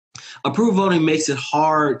Approval voting makes it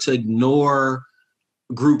hard to ignore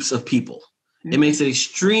groups of people. It makes it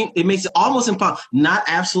extreme. It makes it almost impossible, not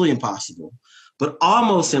absolutely impossible, but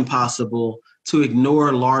almost impossible to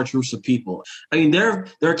ignore large groups of people. I mean, there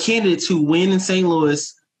are candidates who win in St.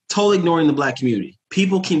 Louis totally ignoring the Black community.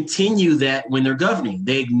 People continue that when they're governing.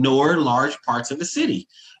 They ignore large parts of the city.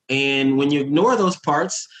 And when you ignore those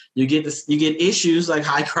parts, you get issues like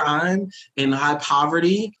high crime and high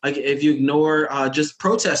poverty. Like if you ignore just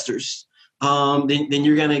protesters, then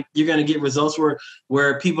you're gonna get results where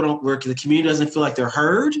the community doesn't feel like they're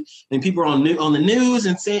heard, and people are on the news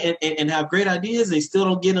and say and have great ideas. They still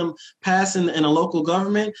don't get them passed in a local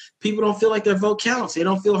government. People don't feel like their vote counts. They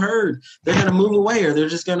don't feel heard. They're gonna move away, or they're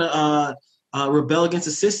just gonna rebel against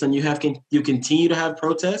the system. You continue to have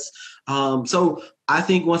protests. So I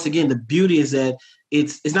think once again the beauty is that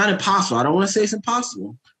it's not impossible. I don't want to say it's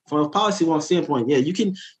impossible. From a policy standpoint, yeah, you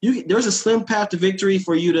can. There's a slim path to victory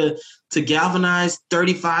for you to galvanize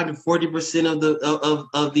 35 to 40%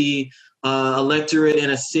 of the electorate in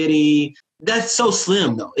a city. That's so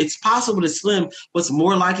slim, though. It's possible to slim. What's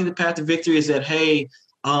more likely the path to victory is that, hey,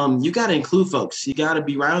 you got to include folks. You got to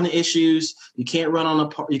be right on the issues. You can't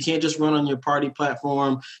you can't just run on your party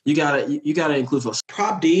platform. You gotta include folks.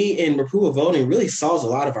 Prop D and approval voting really solves a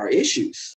lot of our issues.